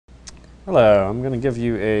Hello, I'm going to give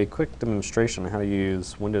you a quick demonstration on how to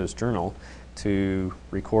use Windows Journal to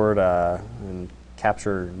record and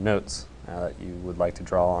capture notes that you would like to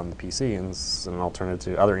draw on the PC as an alternative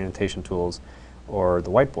to other annotation tools or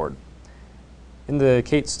the whiteboard. In the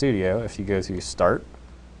Kate Studio, if you go to Start,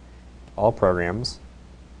 All Programs,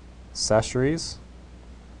 Accessories,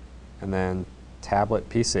 and then Tablet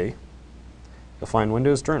PC, you'll find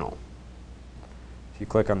Windows Journal. If you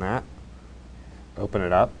click on that, open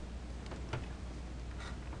it up,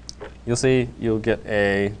 you'll see you'll get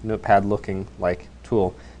a notepad looking like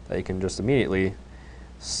tool that you can just immediately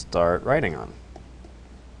start writing on.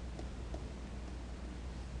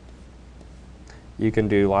 You can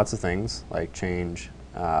do lots of things like change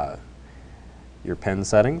your pen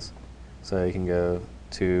settings, so you can go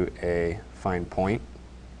to a fine point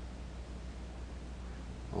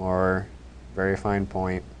or very fine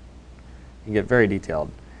point. You can get very detailed.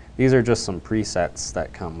 These are just some presets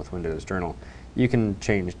that come with Windows Journal. You can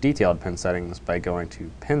change detailed pen settings by going to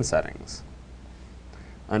Pen Settings.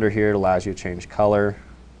 Under here it allows you to change color.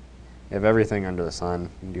 You have everything under the sun. You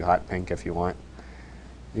can do hot pink if you want.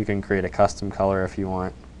 You can create a custom color if you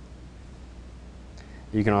want.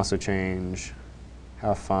 You can also change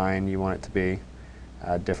how fine you want it to be,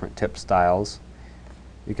 different tip styles.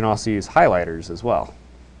 You can also use highlighters as well.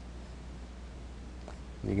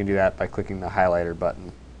 You can do that by clicking the highlighter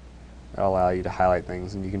button. That'll allow you to highlight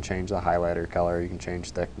things, and you can change the highlighter color, you can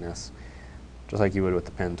change thickness, just like you would with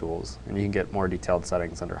the pen tools. And you can get more detailed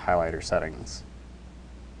settings under highlighter settings.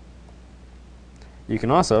 You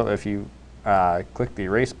can also, if you click the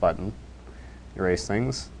erase button, erase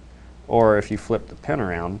things, or if you flip the pen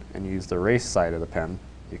around and use the erase side of the pen,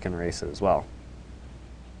 you can erase it as well.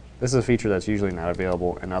 This is a feature that's usually not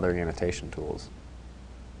available in other annotation tools.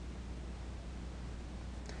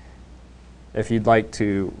 If you'd like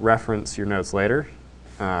to reference your notes later,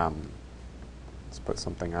 let's put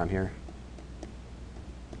something on here.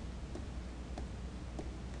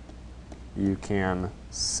 You can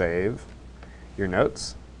save your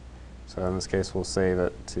notes. So in this case, we'll save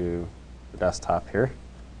it to the desktop here.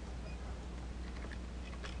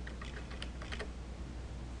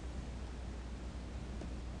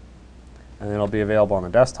 And it'll be available on the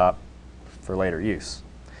desktop for later use.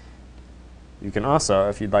 You can also,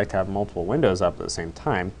 if you'd like to have multiple windows up at the same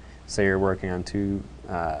time, say you're working on two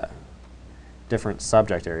different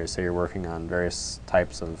subject areas, say you're working on various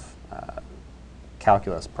types of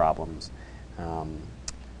calculus problems.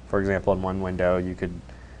 For example, in one window, you could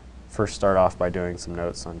first start off by doing some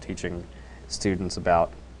notes on teaching students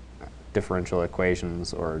about differential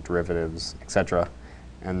equations or derivatives, etc.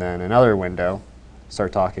 And then another window,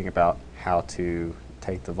 start talking about how to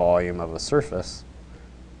take the volume of a surface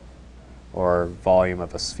or volume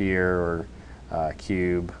of a sphere or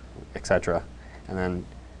cube, etc. And then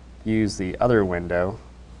use the other window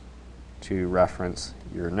to reference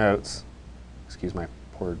your notes. Excuse my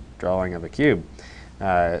poor drawing of a cube.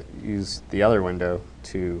 Use the other window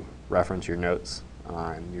to reference your notes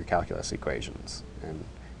on your calculus equations and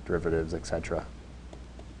derivatives, etc.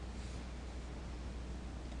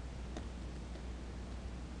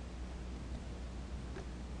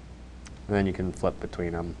 And then you can flip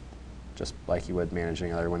between them just like you would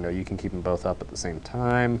managing another window. You can keep them both up at the same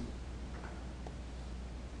time,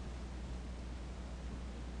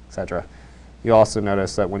 etc. You also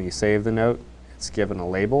notice that when you save the note, it's given a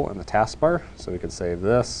label in the taskbar, so we could save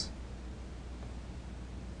this.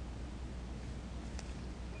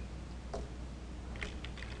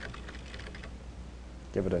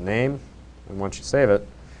 Give it a name, and once you save it,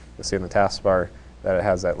 you'll see in the taskbar that it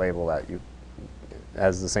has that label that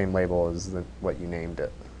has the same label as what you named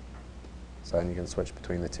it. So then you can switch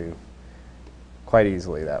between the two quite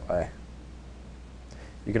easily that way.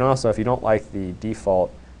 You can also, if you don't like the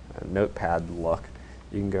default notepad look,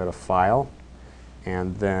 you can go to File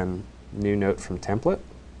and then New Note from Template,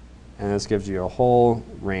 and this gives you a whole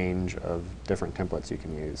range of different templates you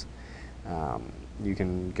can use. You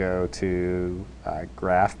can go to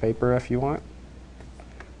graph paper if you want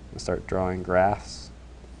and start drawing graphs.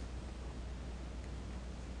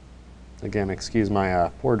 Again, excuse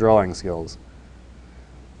my poor drawing skills.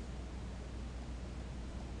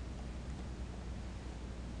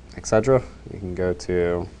 Etc. You can go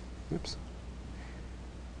to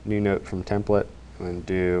New Note from Template and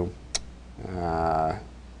do,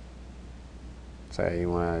 say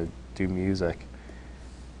you want to do music.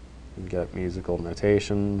 You can get musical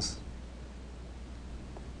notations,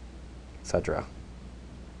 etc.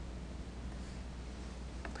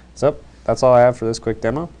 So that's all I have for this quick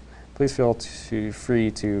demo. Please feel free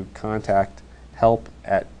to contact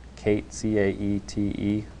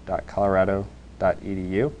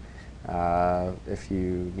help@caete.colorado.edu if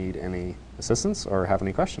you need any assistance or have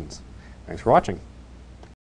any questions. Thanks for watching.